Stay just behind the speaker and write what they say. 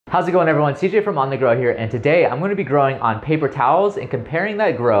How's it going, everyone? CJ from On The Grow here, and today I'm going to be growing on paper towels and comparing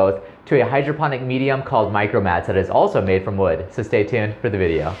that growth to a hydroponic medium called MicroMats that is also made from wood. So stay tuned for the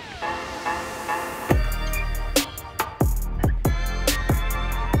video.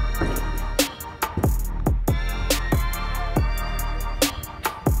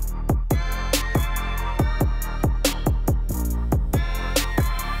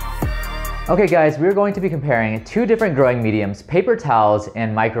 Okay guys, we're going to be comparing two different growing mediums, paper towels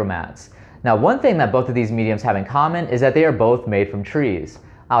and MicroMats. Now, one thing that both of these mediums have in common is that they are both made from trees.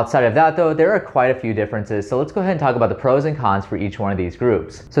 Outside of that though, there are quite a few differences, so let's go ahead and talk about the pros and cons for each one of these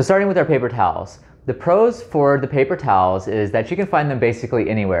groups. So starting with our paper towels. The pros for the paper towels is that you can find them basically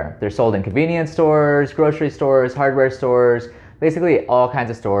anywhere. They're sold in convenience stores, grocery stores, hardware stores, basically all kinds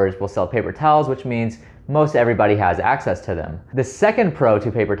of stores will sell paper towels, which means most everybody has access to them. The second pro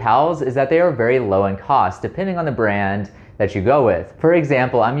to paper towels is that they are very low in cost depending on the brand that you go with. For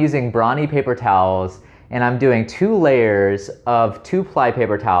example, I'm using Brawny paper towels and I'm doing 2 layers of 2-ply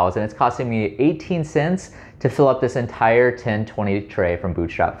paper towels, and it's costing me 18 cents to fill up this entire 10-20 tray from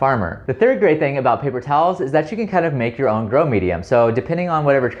Bootstrap Farmer. The third great thing about paper towels is that you can kind of make your own grow medium. So depending on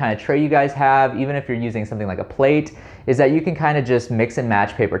whatever kind of tray you guys have, even if you're using something like a plate, is that you can kind of just mix and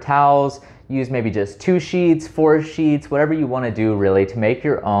match paper towels, use maybe just 2 sheets, 4 sheets, whatever you want to do really to make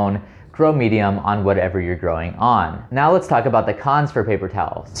your own grow medium on whatever you're growing on. Now let's talk about the cons for paper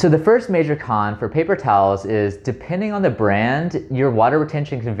towels. So the first major con for paper towels is depending on the brand, your water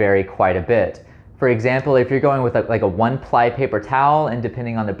retention can vary quite a bit. For example, if you're going with like a 1-ply paper towel, and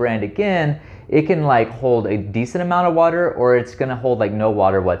depending on the brand again, it can like hold a decent amount of water or it's gonna hold like no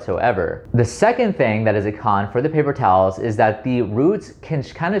water whatsoever. The second thing that is a con for the paper towels is that the roots can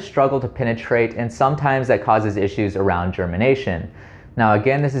kind of struggle to penetrate, and sometimes that causes issues around germination. Now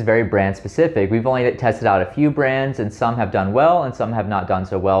again, this is very brand specific. We've only tested out a few brands and some have done well and some have not done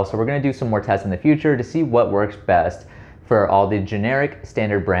so well. So we're gonna do some more tests in the future to see what works best for all the generic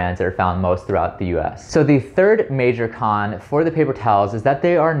standard brands that are found most throughout the US. So the third major con for the paper towels is that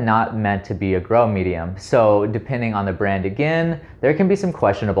they are not meant to be a grow medium. So depending on the brand again, there can be some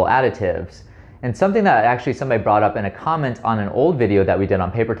questionable additives. And something that actually somebody brought up in a comment on an old video that we did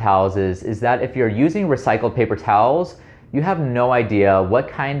on paper towels is that if you're using recycled paper towels, you have no idea what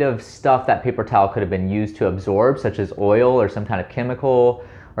kind of stuff that paper towel could have been used to absorb, such as oil or some kind of chemical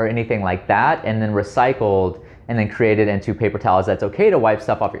or anything like that, and then recycled and then created into paper towels that's okay to wipe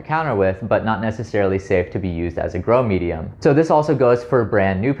stuff off your counter with, but not necessarily safe to be used as a grow medium. So this also goes for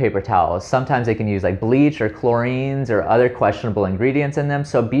brand new paper towels. Sometimes they can use like bleach or chlorines or other questionable ingredients in them.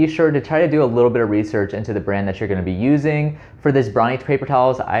 So be sure to try to do a little bit of research into the brand that you're gonna be using. For this Brawny paper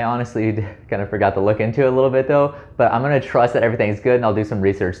towels, I honestly kind of forgot to look into it a little bit though, but I'm gonna trust that everything's good and I'll do some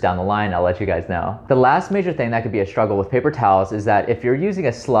research down the line. I'll let you guys know. The last major thing that could be a struggle with paper towels is that if you're using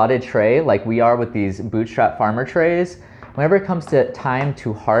a slotted tray like we are with these Bootstrap Farmer trays, whenever it comes to time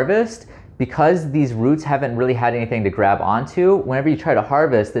to harvest, because these roots haven't really had anything to grab onto, whenever you try to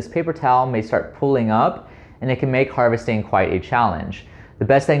harvest, this paper towel may start pulling up and it can make harvesting quite a challenge. The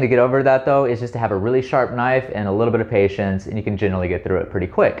best thing to get over that though is just to have a really sharp knife and a little bit of patience, and you can generally get through it pretty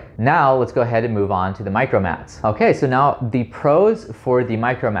quick. Now let's go ahead and move on to the MicroMats. Okay, so now the pros for the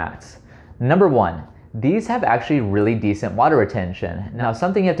MicroMats. Number 1, these have actually really decent water retention. Now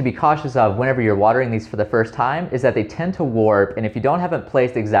something you have to be cautious of whenever you're watering these for the first time is that they tend to warp, and if you don't have it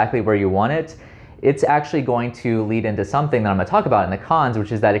placed exactly where you want it, it's actually going to lead into something that I'm going to talk about in the cons,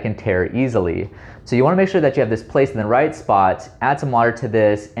 which is that it can tear easily. So you want to make sure that you have this placed in the right spot, add some water to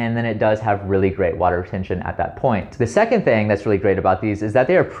this, and then it does have really great water retention at that point. The second thing that's really great about these is that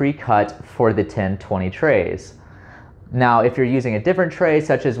they are pre-cut for the 10-20 trays. Now, if you're using a different tray,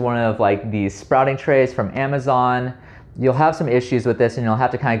 such as one of like these sprouting trays from Amazon, you'll have some issues with this and you'll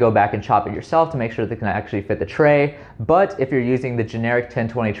have to kind of go back and chop it yourself to make sure that they can actually fit the tray. But if you're using the generic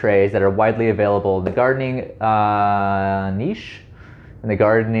 10-20 trays that are widely available in the gardening niche, in the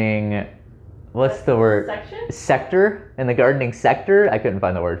gardening, what's the word? Section? Sector? In the gardening sector? I couldn't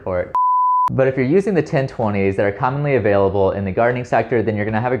find the word for it. But if you're using the 10-20s that are commonly available in the gardening sector, then you're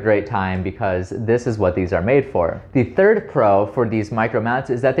gonna have a great time because this is what these are made for. The third pro for these MicroMats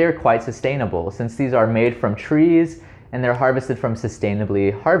is that they are quite sustainable, since these are made from trees and they're harvested from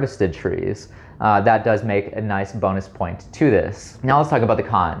sustainably harvested trees. That does make a nice bonus point to this. Now let's talk about the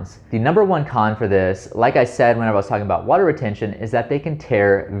cons. The number 1 con for this, like I said when I was talking about water retention, is that they can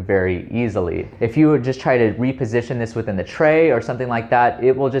tear very easily. If you would just try to reposition this within the tray or something like that,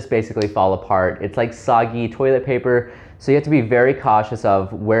 it will just basically fall apart. It's like soggy toilet paper, so you have to be very cautious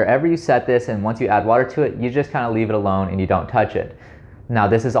of wherever you set this, and once you add water to it, you just kind of leave it alone and you don't touch it. Now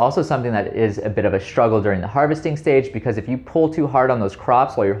this is also something that is a bit of a struggle during the harvesting stage, because if you pull too hard on those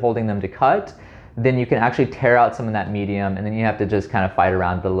crops while you're holding them to cut, then you can actually tear out some of that medium, and then you have to just kind of fight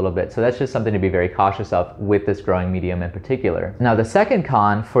around it a little bit. So that's just something to be very cautious of with this growing medium in particular. Now the second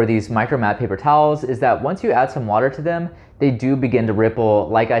con for these MicroMat paper towels is that once you add some water to them, they do begin to ripple,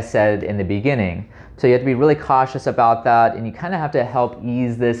 like I said in the beginning. So you have to be really cautious about that, and you kind of have to help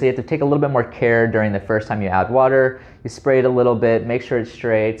ease this. So you have to take a little bit more care during the first time you add water. You spray it a little bit, make sure it's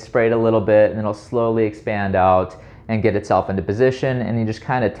straight, spray it a little bit, and it'll slowly expand out and get itself into position, and you just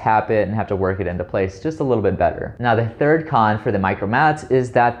kind of tap it and have to work it into place just a little bit better. Now the third con for the MicroMats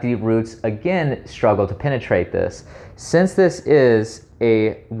is that the roots again struggle to penetrate this. Since this is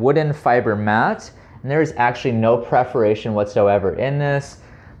a wooden fiber mat, and there is actually no perforation whatsoever in this,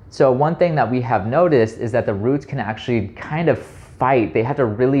 so one thing that we have noticed is that the roots can actually kind of fight. They have to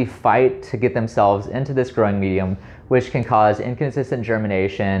really fight to get themselves into this growing medium, which can cause inconsistent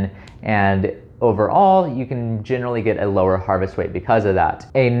germination, and overall, you can generally get a lower harvest weight because of that.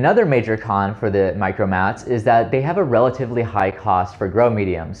 Another major con for the MicroMats is that they have a relatively high cost for grow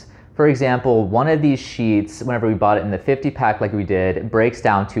mediums. For example, one of these sheets, whenever we bought it in the 50 pack like we did, breaks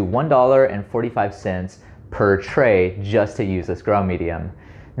down to $1.45 per tray just to use this grow medium.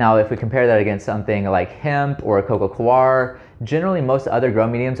 Now, if we compare that against something like hemp or coco coir, generally most other grow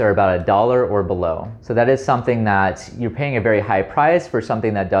mediums are about $1 or below. So that is something that you're paying a very high price for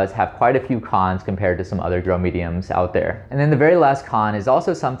something that does have quite a few cons compared to some other grow mediums out there. And then the very last con is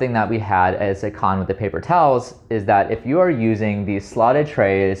also something that we had as a con with the paper towels, is that if you are using these slotted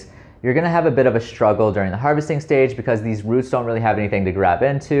trays, you're gonna have a bit of a struggle during the harvesting stage because these roots don't really have anything to grab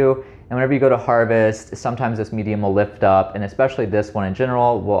into. And whenever you go to harvest, sometimes this medium will lift up, and especially this one in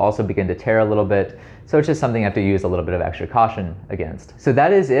general will also begin to tear a little bit. So it's just something you have to use a little bit of extra caution against. So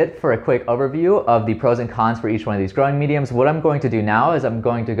that is it for a quick overview of the pros and cons for each one of these growing mediums. What I'm going to do now is I'm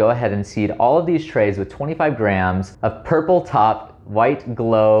going to go ahead and seed all of these trays with 25 grams of purple top white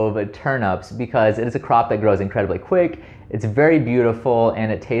globe turnips, because it is a crop that grows incredibly quick. It's very beautiful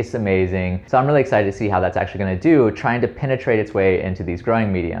and it tastes amazing. So I'm really excited to see how that's actually gonna do, trying to penetrate its way into these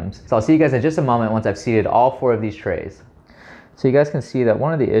growing mediums. So I'll see you guys in just a moment once I've seeded all 4 of these trays. So you guys can see that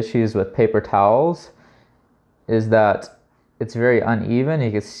one of the issues with paper towels is that it's very uneven.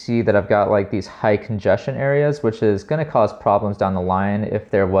 You can see that I've got like these high congestion areas, which is gonna cause problems down the line if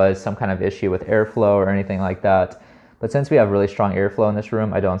there was some kind of issue with airflow or anything like that. But since we have really strong airflow in this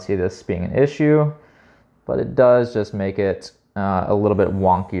room, I don't see this being an issue. But it does just make it a little bit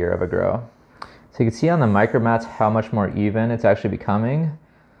wonkier of a grow. So you can see on the MicroMats how much more even it's actually becoming,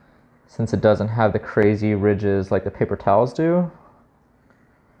 since it doesn't have the crazy ridges like the paper towels do.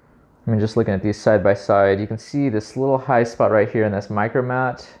 I mean, just looking at these side by side, you can see this little high spot right here in this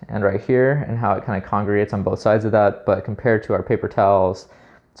MicroMat and right here, and how it kind of congregates on both sides of that. But compared to our paper towels,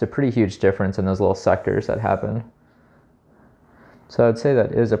 it's a pretty huge difference in those little sectors that happen. So I'd say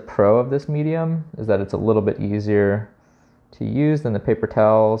that is a pro of this medium, is that it's a little bit easier to use than the paper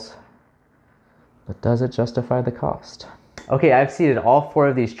towels. But does it justify the cost? Okay, I've seeded all 4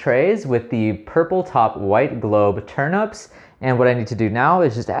 of these trays with the purple top white globe turnips. And what I need to do now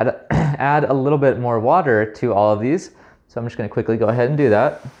is just add a little bit more water to all of these. So I'm just gonna quickly go ahead and do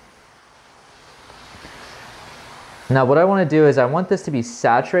that. Now what I want to do is I want this to be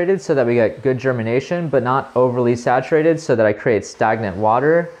saturated so that we get good germination, but not overly saturated so that I create stagnant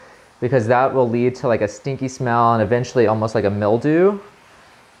water, because that will lead to like a stinky smell and eventually almost like a mildew,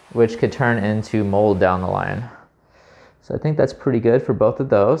 which could turn into mold down the line. So I think that's pretty good for both of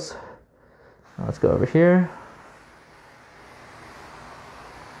those. Now let's go over here.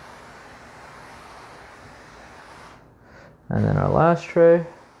 And then our last tray.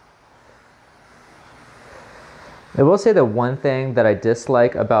 I will say that one thing that I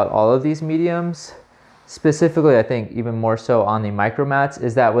dislike about all of these mediums, specifically I think even more so on the MicroMats,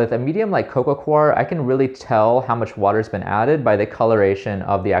 is that with a medium like coco coir, I can really tell how much water's been added by the coloration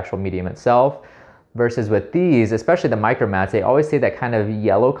of the actual medium itself. Versus with these, especially the MicroMats, they always say that kind of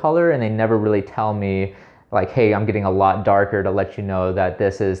yellow color, and they never really tell me like, hey, I'm getting a lot darker, to let you know that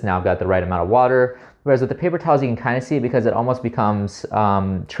this is now got the right amount of water. Whereas with the paper towels, you can kind of see it because it almost becomes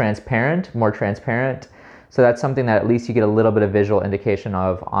transparent, more transparent. So that's something that at least you get a little bit of visual indication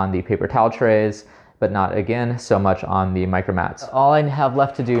of on the paper towel trays, but not, again, so much on the MicroMats. All I have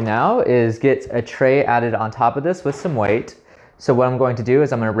left to do now is get a tray added on top of this with some weight. So what I'm going to do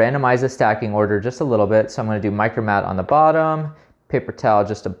is I'm going to randomize the stacking order just a little bit. So I'm going to do MicroMat on the bottom, paper towel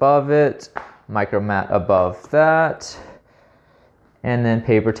just above it, MicroMat above that, and then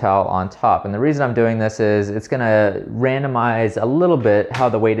paper towel on top. And the reason I'm doing this is it's gonna randomize a little bit how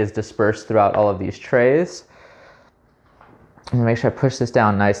the weight is dispersed throughout all of these trays. I'm gonna make sure I push this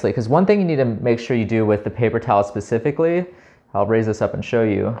down nicely, because one thing you need to make sure you do with the paper towel specifically, I'll raise this up and show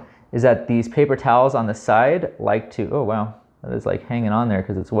you, is that these paper towels on the side like to, oh wow, that is like hanging on there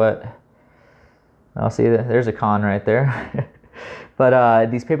because it's wet. I'll see that there's a con right there. But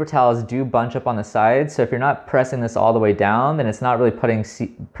these paper towels do bunch up on the sides, so if you're not pressing this all the way down, then it's not really putting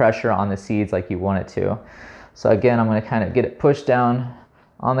pressure on the seeds like you want it to. So again, I'm gonna kind of get it pushed down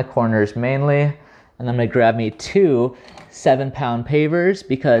on the corners mainly, and I'm gonna grab me 2 7-pound pavers,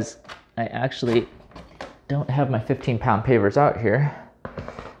 because I actually don't have my 15-pound pavers out here.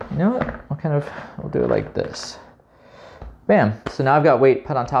 You know what? We'll do it like this. Bam. So now I've got weight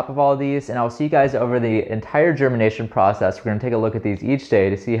put on top of all of these, and I'll see you guys over the entire germination process. We're gonna take a look at these each day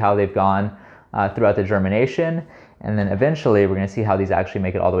to see how they've gone throughout the germination. And then eventually we're gonna see how these actually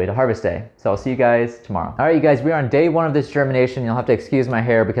make it all the way to harvest day. So I'll see you guys tomorrow. All right, you guys, we are on day 1 of this germination. You'll have to excuse my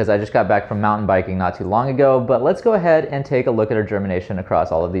hair because I just got back from mountain biking not too long ago, but let's go ahead and take a look at our germination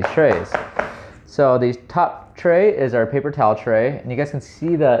across all of these trays. So the top tray is our paper towel tray, and you guys can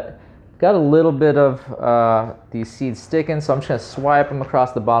see that got a little bit of these seeds sticking, so I'm just gonna swipe them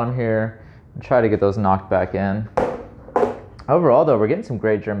across the bottom here and try to get those knocked back in. Overall though, we're getting some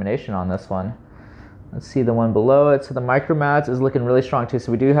great germination on this one. Let's see the one below it. So the MicroMats is looking really strong too.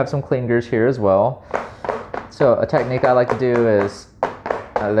 So we do have some clingers here as well. So a technique I like to do is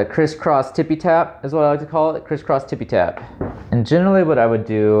the crisscross tippy tap is what I like to call it, crisscross tippy tap. And generally what I would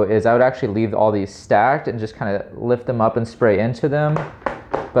do is I would actually leave all these stacked and just kind of lift them up and spray into them.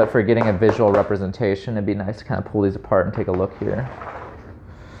 But for getting a visual representation, it'd be nice to kind of pull these apart and take a look here.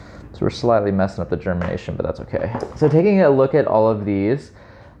 So we're slightly messing up the germination, but that's okay. So taking a look at all of these,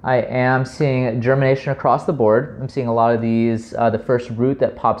 I am seeing germination across the board. I'm seeing a lot of these, the first root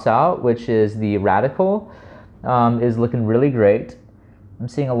that pops out, which is the radical, is looking really great. I'm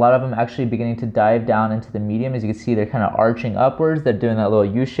seeing a lot of them actually beginning to dive down into the medium. As you can see, they're kind of arching upwards. They're doing that little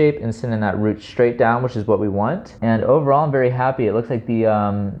U shape and sending that root straight down, which is what we want. And overall, I'm very happy. It looks like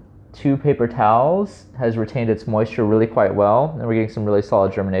the 2 paper towels has retained its moisture really quite well, and we're getting some really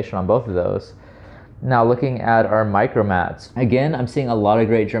solid germination on both of those. Now looking at our MicroMats, again, I'm seeing a lot of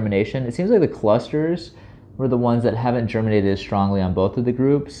great germination. It seems like the clusters were the ones that haven't germinated as strongly on both of the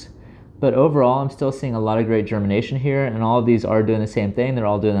groups. But overall, I'm still seeing a lot of great germination here, and all of these are doing the same thing. They're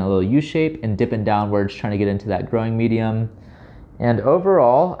all doing that little U shape and dipping downwards, trying to get into that growing medium. And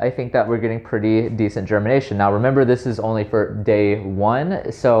overall, I think that we're getting pretty decent germination. Now remember, this is only for day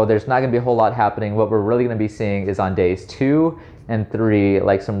 1, so there's not gonna be a whole lot happening. What we're really gonna be seeing is on days 2 and 3,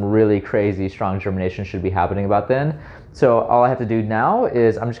 like some really crazy strong germination should be happening about then. So all I have to do now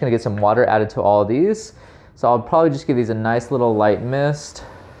is I'm just gonna get some water added to all of these. So I'll probably just give these a nice little light mist.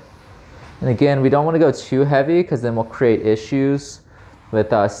 And again, we don't wanna go too heavy because then we'll create issues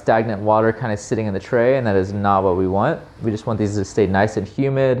with stagnant water kind of sitting in the tray, and that is not what we want. We just want these to stay nice and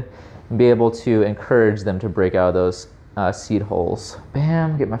humid and be able to encourage them to break out of those seed holes.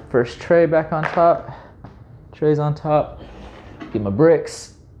 Bam, get my first tray back on top. Tray's on top. Get my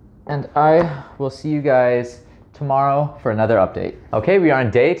bricks, and I will see you guys tomorrow for another update. Okay, we are on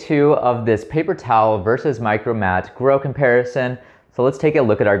day 2 of this paper towel versus MicroMat grow comparison. So let's take a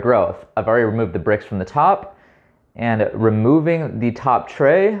look at our growth. I've already removed the bricks from the top, and removing the top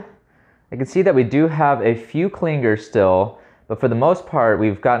tray, I can see that we do have a few clingers still, but for the most part,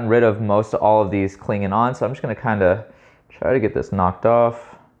 we've gotten rid of most all of these clinging on. So I'm just gonna kind of try to get this knocked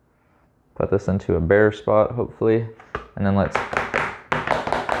off, put this into a bare spot, hopefully, and then let's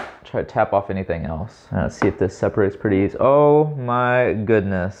try to tap off anything else. Let's see if this separates pretty easy. Oh my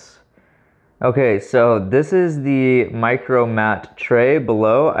goodness. Okay, so this is the MicroMat tray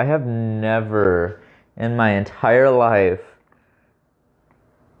below. I have never in my entire life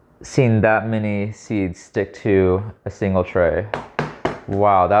seen that many seeds stick to a single tray.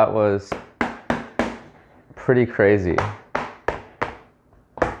 Wow, that was pretty crazy.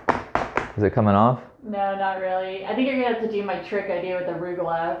 Is it coming off? No, not really. I think you're gonna have to do my trick I do with the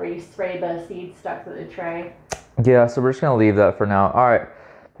arugula, where you spray the seeds stuck to the tray. Yeah, so we're just gonna leave that for now. All right,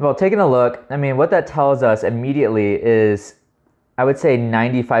 well, taking a look, I mean, what that tells us immediately is, I would say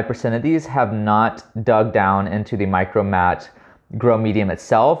 95% of these have not dug down into the MicroMat grow medium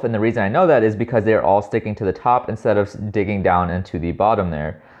itself. And the reason I know that is because they're all sticking to the top instead of digging down into the bottom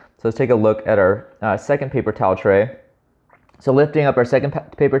there. So let's take a look at our second paper towel tray. So lifting up our second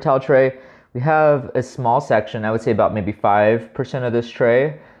paper towel tray, we have a small section, I would say about maybe 5% of this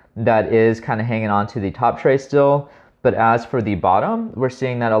tray that is kind of hanging on to the top tray still. But as for the bottom, we're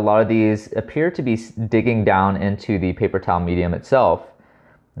seeing that a lot of these appear to be digging down into the paper towel medium itself.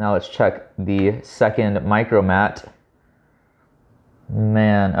 Now let's check the second MicroMat.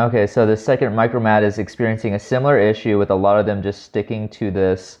 Man, okay, so the second micromat is experiencing a similar issue with a lot of them just sticking to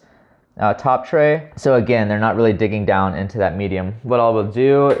this top tray. So again, they're not really digging down into that medium. What I will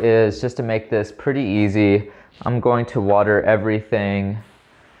do is, just to make this pretty easy, I'm going to water everything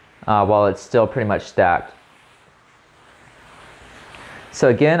while it's still pretty much stacked. So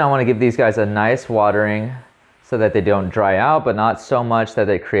again, I want to give these guys a nice watering so that they don't dry out, but not so much that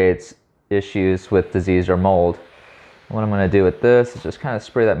it creates issues with disease or mold. What I'm going to do with this is just kind of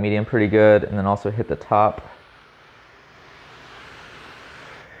spray that medium pretty good, and then also hit the top.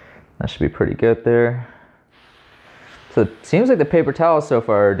 That should be pretty good there. So it seems like the paper towels so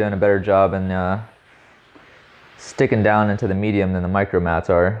far are doing a better job in sticking down into the medium than the micromats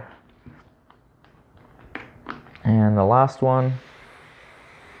are. And the last one,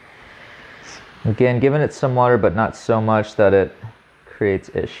 again, giving it some water, but not so much that it creates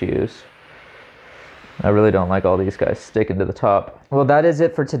issues. I really don't like all these guys sticking to the top. Well, that is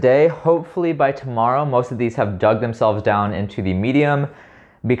it for today. Hopefully by tomorrow, most of these have dug themselves down into the medium,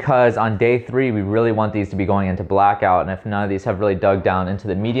 because on day 3, we really want these to be going into blackout. And if none of these have really dug down into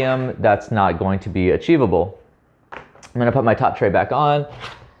the medium, that's not going to be achievable. I'm gonna put my top tray back on,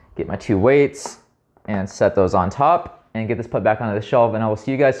 get my 2 weights, and set those on top, and get this put back onto the shelf, and I will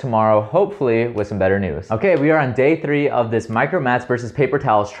see you guys tomorrow, hopefully with some better news. Okay, we are on day 3 of this micromats versus paper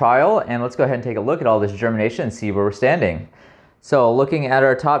towels trial, and let's go ahead and take a look at all this germination and see where we're standing. So looking at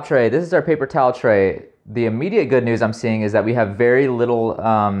our top tray, this is our paper towel tray. The immediate good news I'm seeing is that we have very little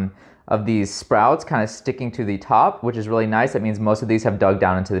of these sprouts kind of sticking to the top, which is really nice. That means most of these have dug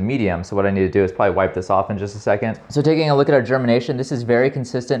down into the medium. So what I need to do is probably wipe this off in just a second. So taking a look at our germination, this is very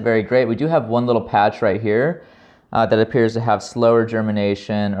consistent, very great. We do have one little patch right here that appears to have slower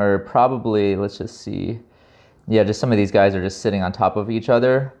germination, or probably, let's just see. Yeah, just some of these guys are just sitting on top of each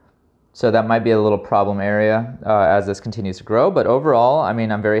other. So that might be a little problem area as this continues to grow. But overall, I mean,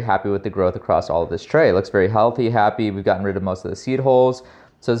 I'm very happy with the growth across all of this tray. It looks very healthy, happy. We've gotten rid of most of the seed holes.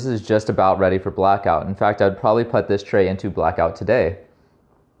 So this is just about ready for blackout. In fact, I'd probably put this tray into blackout today.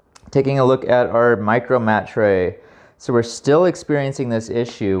 Taking a look at our micromat tray. So we're still experiencing this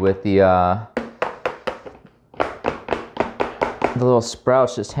issue with the little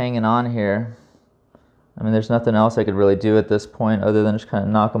sprouts just hanging on here. I mean, there's nothing else I could really do at this point other than just kind of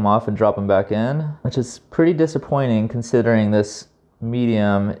knock them off and drop them back in, which is pretty disappointing considering this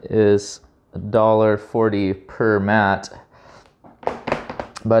medium is $1.40 per mat.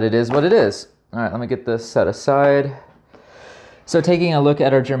 But it is what it is. All right, let me get this set aside. So taking a look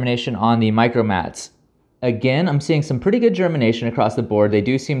at our germination on the micromats. Again, I'm seeing some pretty good germination across the board. They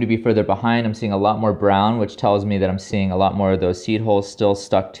do seem to be further behind. I'm seeing a lot more brown, which tells me that I'm seeing a lot more of those seed holes still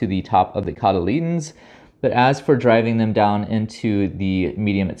stuck to the top of the cotyledons. But as for driving them down into the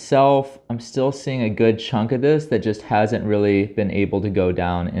medium itself, I'm still seeing a good chunk of this that just hasn't really been able to go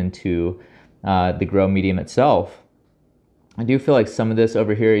down into the grow medium itself. I do feel like some of this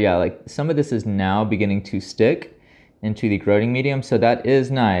over here, yeah, like some of this is now beginning to stick into the growing medium, so that is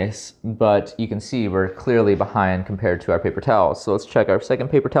nice, but you can see we're clearly behind compared to our paper towels. So let's check our second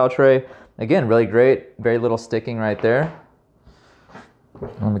paper towel tray. Again, really great, very little sticking right there.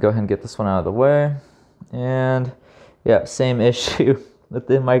 Let me go ahead and get this one out of the way. And yeah, same issue with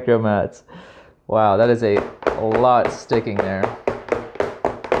the micromats. Wow, that is a lot sticking there.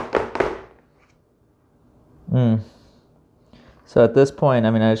 So at this point,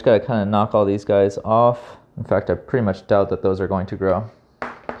 I mean, I just gotta kind of knock all these guys off. In fact, I pretty much doubt that those are going to grow.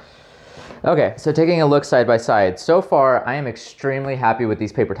 Okay, so taking a look side by side. So far, I am extremely happy with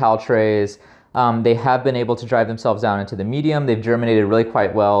these paper towel trays. They have been able to drive themselves down into the medium. They've germinated really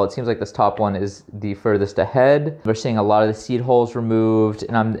quite well. It seems like this top one is the furthest ahead. We're seeing a lot of the seed holes removed,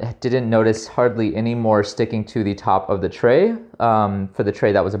 and I didn't notice hardly any more sticking to the top of the tray for the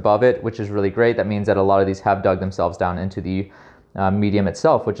tray that was above it, which is really great. That means that a lot of these have dug themselves down into the medium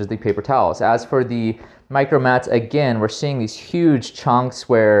itself, which is the paper towels. As for the micromats, again, we're seeing these huge chunks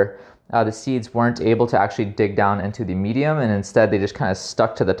where the seeds weren't able to actually dig down into the medium, and instead they just kind of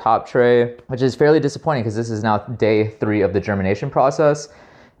stuck to the top tray, which is fairly disappointing because this is now day 3 of the germination process,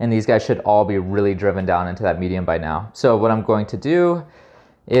 and these guys should all be really driven down into that medium by now. So what I'm going to do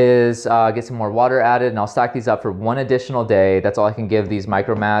is get some more water added, and I'll stack these up for 1 additional day. That's all I can give these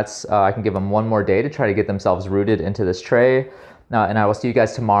micromats. I can give them 1 more day to try to get themselves rooted into this tray. And I will see you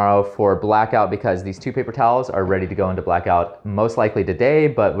guys tomorrow for blackout, because these 2 paper towels are ready to go into blackout most likely today,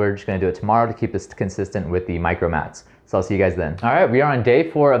 but we're just gonna do it tomorrow to keep this consistent with the micromats. So I'll see you guys then. All right, we are on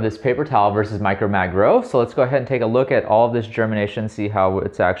day 4 of this paper towel versus micromat grow. So let's go ahead and take a look at all of this germination, see how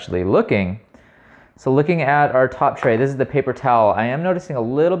it's actually looking. So looking at our top tray, this is the paper towel. I am noticing a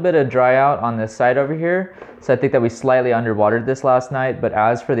little bit of dry out on this side over here. So I think that we slightly underwatered this last night, but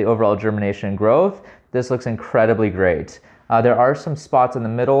as for the overall germination and growth, this looks incredibly great. There are some spots in the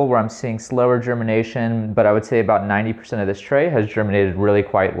middle where I'm seeing slower germination, but I would say about 90% of this tray has germinated really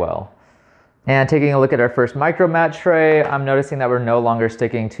quite well. And taking a look at our first MicroMat tray, I'm noticing that we're no longer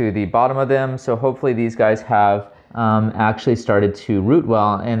sticking to the bottom of them. So hopefully these guys have actually started to root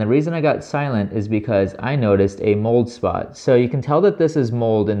well. And the reason I got silent is because I noticed a mold spot. So you can tell that this is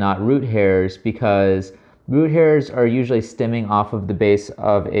mold and not root hairs, because root hairs are usually stemming off of the base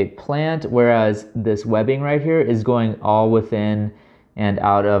of a plant, whereas this webbing right here is going all within and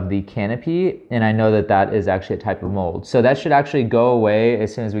out of the canopy, and I know that that is actually a type of mold. So that should actually go away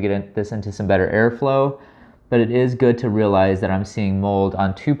as soon as we get this into some better airflow, but it is good to realize that I'm seeing mold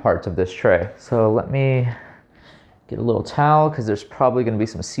on 2 parts of this tray. So let me get a little towel, because there's probably going to be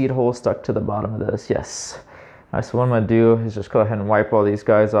some seed holes stuck to the bottom of this. Yes. All right, so what I'm going to do is just go ahead and wipe all these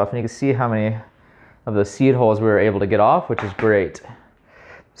guys off, and you can see how many of the seed holes we were able to get off, which is great.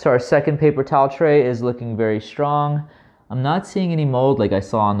 So our second paper towel tray is looking very strong. I'm not seeing any mold like I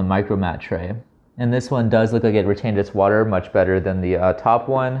saw on the MicroMat tray. And this one does look like it retained its water much better than the top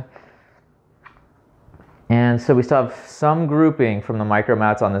one. And so we still have some grouping from the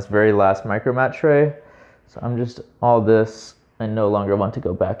MicroMats on this very last MicroMat tray. So I'm just, all this, I no longer want to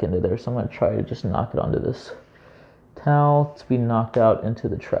go back into there. So I'm going to try to just knock it onto this towel to be knocked out into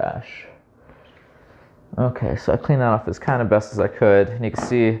the trash. Okay, so I cleaned that off as kind of best as I could. And you can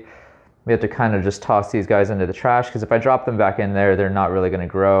see we have to kind of just toss these guys into the trash, because if I drop them back in there, they're not really going to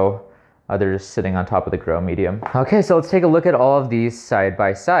grow. They're just sitting on top of the grow medium. Okay, so let's take a look at all of these side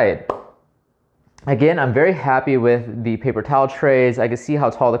by side. Again, I'm very happy with the paper towel trays. I can see how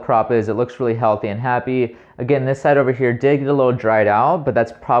tall the crop is. It looks really healthy and happy. Again, this side over here did get a little dried out, but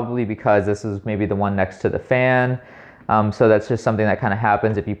that's probably because this is maybe the one next to the fan. So that's just something that kind of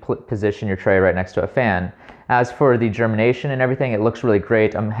happens if you position your tray right next to a fan. As for the germination and everything, it looks really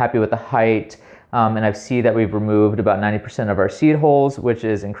great. I'm happy with the height, and I see that we've removed about 90% of our seed holes, which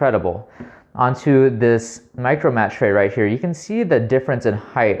is incredible. Onto this MicroMat tray right here, you can see the difference in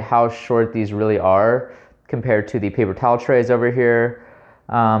height, how short these really are compared to the paper towel trays over here.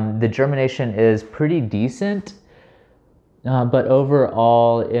 The germination is pretty decent. But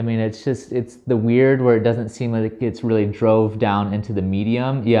overall, I mean, it's the weird where it doesn't seem like it's really drove down into the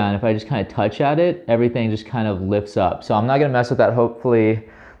medium. Yeah, and if I just kind of touch at it, everything just kind of lifts up. So I'm not gonna mess with that. Hopefully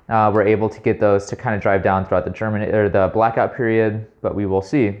we're able to get those to kind of drive down throughout the blackout period, but we will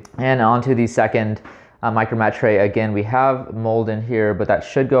see. And onto the second MicroMat tray. Again, we have mold in here, but that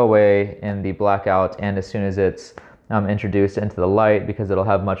should go away in the blackout and as soon as it's introduced into the light, because it'll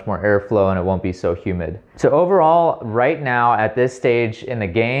have much more airflow and it won't be so humid. So overall, right now at this stage in the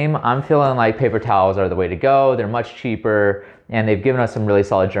game, I'm feeling like paper towels are the way to go. They're much cheaper and they've given us some really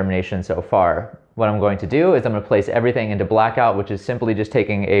solid germination so far. What I'm going to do is I'm going to place everything into blackout, which is simply just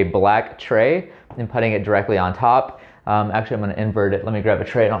taking a black tray and putting it directly on top. Actually, I'm going to invert it. Let me grab a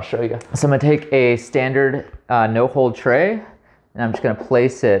tray and I'll show you. So I'm going to take a standard no-hold tray and I'm just going to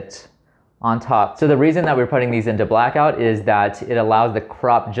place it on top. So the reason that we're putting these into blackout is that it allows the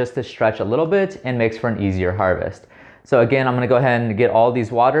crop just to stretch a little bit and makes for an easier harvest. So again, I'm gonna go ahead and get all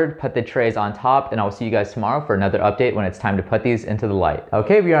these watered, put the trays on top, and I'll see you guys tomorrow for another update when it's time to put these into the light.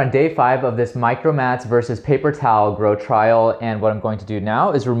 Okay, we are on day 5 of this MicroMats versus paper towel grow trial, and what I'm going to do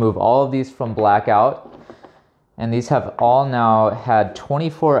now is remove all of these from blackout. And these have all now had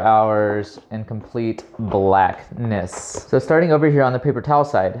 24 hours in complete blackness. So starting over here on the paper towel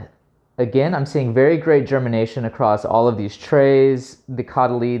side, again, I'm seeing very great germination across all of these trays. The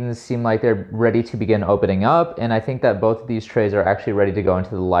cotyledons seem like they're ready to begin opening up, and I think that both of these trays are actually ready to go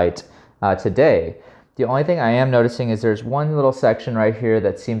into the light today. The only thing I am noticing is there's one little section right here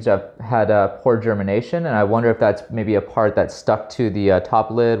that seems to have had a poor germination, and I wonder if that's maybe a part that stuck to the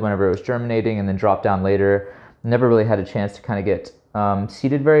top lid whenever it was germinating and then dropped down later. Never really had a chance to kind of get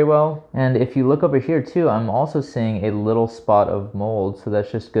seeded very well. And if you look over here too, I'm also seeing a little spot of mold, so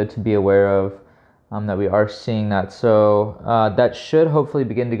that's just good to be aware of, that we are seeing that. So that should hopefully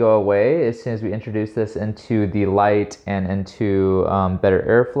begin to go away as soon as we introduce this into the light and into better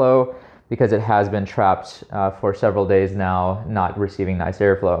airflow, because it has been trapped for several days now, not receiving nice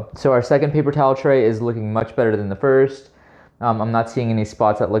airflow. So our second paper towel tray is looking much better than the first. I'm not seeing any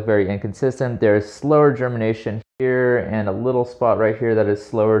spots that look very inconsistent. There's slower germination here and a little spot right here that is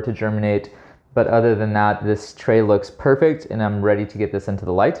slower to germinate. But other than that, this tray looks perfect and I'm ready to get this into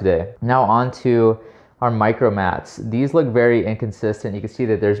the light today. Now on to our MicroMats. These look very inconsistent. You can see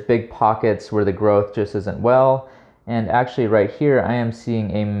that there's big pockets where the growth just isn't well. And actually right here, I am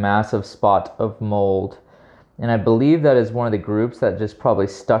seeing a massive spot of mold. And I believe that is one of the groups that just probably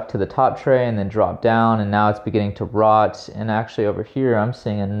stuck to the top tray and then dropped down, and now it's beginning to rot. And actually over here, I'm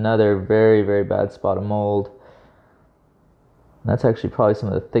seeing another very, very bad spot of mold. That's actually probably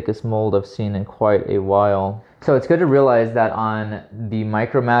some of the thickest mold I've seen in quite a while. So it's good to realize that on the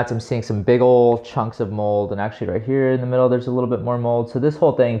MicroMats, I'm seeing some big old chunks of mold, and actually right here in the middle, there's a little bit more mold. So this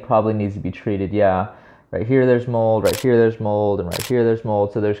whole thing probably needs to be treated, yeah. Right here there's mold, right here there's mold, and right here there's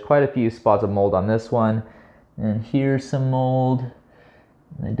mold. So there's quite a few spots of mold on this one. And here's some mold.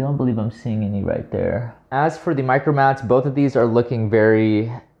 And I don't believe I'm seeing any right there. As for the MicroMats, both of these are looking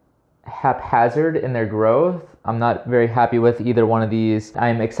very haphazard in their growth. I'm not very happy with either one of these.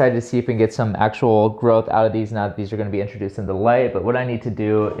 I'm excited to see if we can get some actual growth out of these now that these are going to be introduced into the light. But what I need to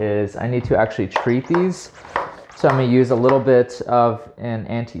do is I need to actually treat these. So I'm going to use a little bit of an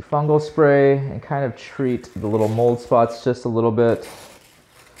antifungal spray and kind of treat the little mold spots just a little bit,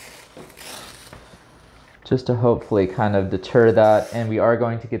 just to hopefully kind of deter that. And we are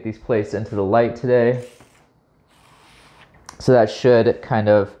going to get these placed into the light today. So that should kind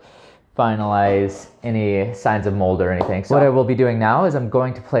of finalize any signs of mold or anything. So what I will be doing now is I'm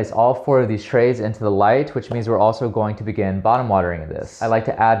going to place all 4 of these trays into the light, which means we're also going to begin bottom watering this. I like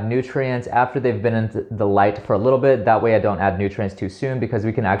to add nutrients after they've been into the light for a little bit. That way I don't add nutrients too soon, because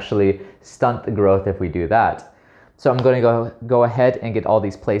we can actually stunt the growth if we do that. So I'm going to go ahead and get all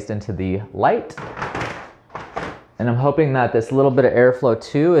these placed into the light. And I'm hoping that this little bit of airflow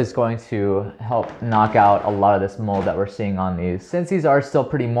too is going to help knock out a lot of this mold that we're seeing on these. Since these are still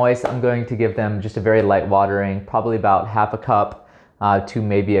pretty moist, I'm going to give them just a very light watering, probably about half a cup to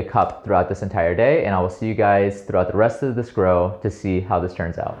maybe a cup throughout this entire day. And I will see you guys throughout the rest of this grow to see how this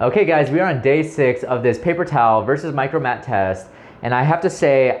turns out. Okay guys, we are on day 6 of this paper towel versus MicroMat test. And I have to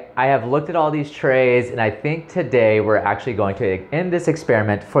say, I have looked at all these trays, and I think today we're actually going to end this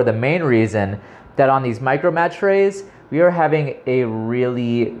experiment for the main reason that on these MicroMat trays, we are having a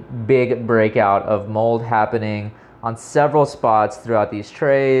really big breakout of mold happening on several spots throughout these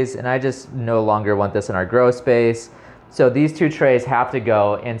trays, and I just no longer want this in our grow space. So these 2 trays have to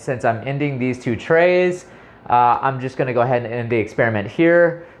go, and since I'm ending these 2 trays, I'm just gonna go ahead and end the experiment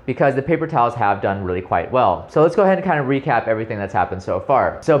here, because the paper towels have done really quite well. So let's go ahead and kind of recap everything that's happened so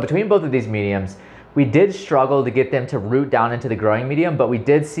far. So between both of these mediums, we did struggle to get them to root down into the growing medium, but we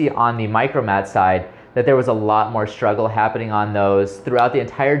did see on the MicroMat side that there was a lot more struggle happening on those throughout the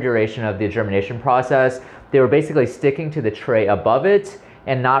entire duration of the germination process. They were basically sticking to the tray above it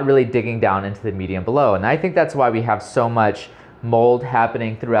and not really digging down into the medium below. And I think that's why we have so much mold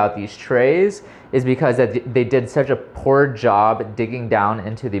happening throughout these trays, is because they did such a poor job digging down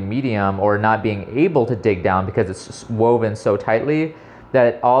into the medium, or not being able to dig down because it's woven so tightly,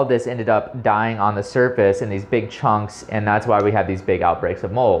 that all this ended up dying on the surface in these big chunks, and that's why we have these big outbreaks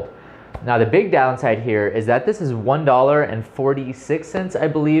of mold. Now the big downside here is that this is $1.46, I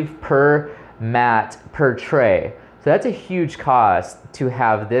believe, per mat per tray. So that's a huge cost to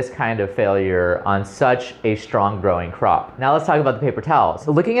have this kind of failure on such a strong growing crop. Now let's talk about the paper towels.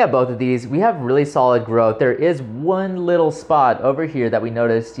 So looking at both of these, we have really solid growth. There is one little spot over here that we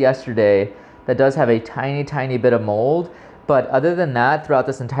noticed yesterday that does have a tiny, tiny bit of mold. But other than that, throughout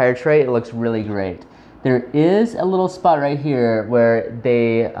this entire tray, it looks really great. There is a little spot right here where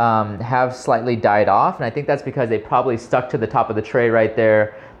they have slightly died off, and I think that's because they probably stuck to the top of the tray right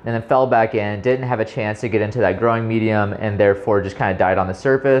there and then fell back in, didn't have a chance to get into that growing medium, and therefore just kind of died on the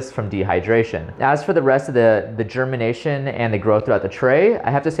surface from dehydration. As for the rest of the germination and the growth throughout the tray, I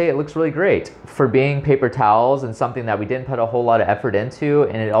have to say it looks really great. For being paper towels and something that we didn't put a whole lot of effort into,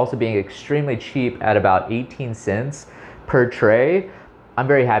 and it also being extremely cheap at about 18 cents per tray, I'm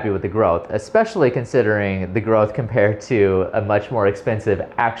very happy with the growth, especially considering the growth compared to a much more expensive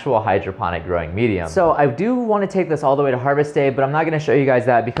actual hydroponic growing medium. So I do want to take this all the way to harvest day, but I'm not going to show you guys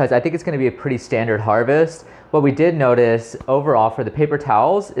that because I think it's going to be a pretty standard harvest. What we did notice overall for the paper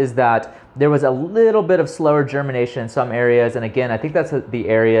towels is that there was a little bit of slower germination in some areas, and again, I think that's the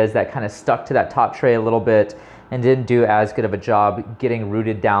areas that kind of stuck to that top tray a little bit and didn't do as good of a job getting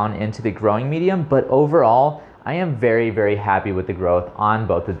rooted down into the growing medium. But overall, I am very, very happy with the growth on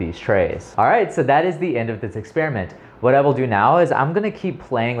both of these trays. All right, so that is the end of this experiment. What I will do now is I'm gonna keep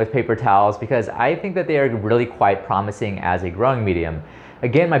playing with paper towels because I think that they are really quite promising as a growing medium.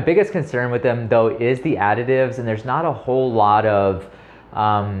 Again, my biggest concern with them though is the additives, and there's not a whole lot of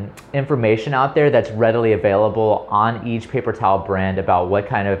information out there that's readily available on each paper towel brand about what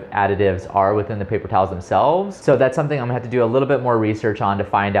kind of additives are within the paper towels themselves. So that's something I'm gonna have to do a little bit more research on to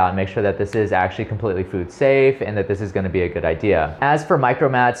find out and make sure that this is actually completely food safe and that this is gonna be a good idea. As for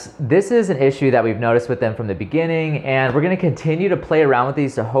MicroMats, this is an issue that we've noticed with them from the beginning, and we're gonna continue to play around with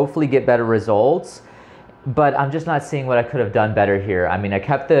these to hopefully get better results. But I'm just not seeing what I could have done better here. I mean, I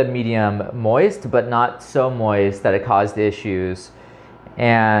kept the medium moist, but not so moist that it caused issues.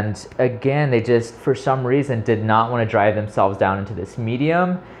 And again, they just, for some reason, did not want to drive themselves down into this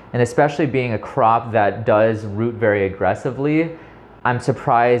medium. And especially being a crop that does root very aggressively, I'm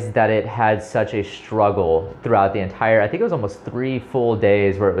surprised that it had such a struggle throughout the entire, I think it was almost 3 full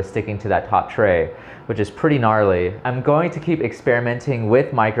days where it was sticking to that top tray, which is pretty gnarly. I'm going to keep experimenting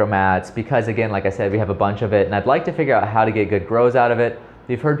with MicroMats because, again, like I said, we have a bunch of it, and I'd like to figure out how to get good grows out of it.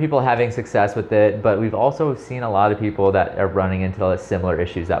 We've heard people having success with it, but we've also seen a lot of people that are running into similar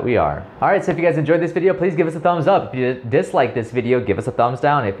issues that we are. All right, so if you guys enjoyed this video, please give us a thumbs up. If you dislike this video, give us a thumbs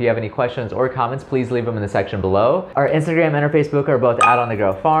down. If you have any questions or comments, please leave them in the section below. Our Instagram and our Facebook are both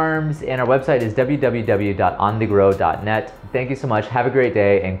 @OnTheGrowFarms, and our website is www.onthegrow.net. Thank you so much. Have a great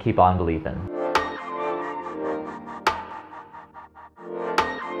day and keep on believing.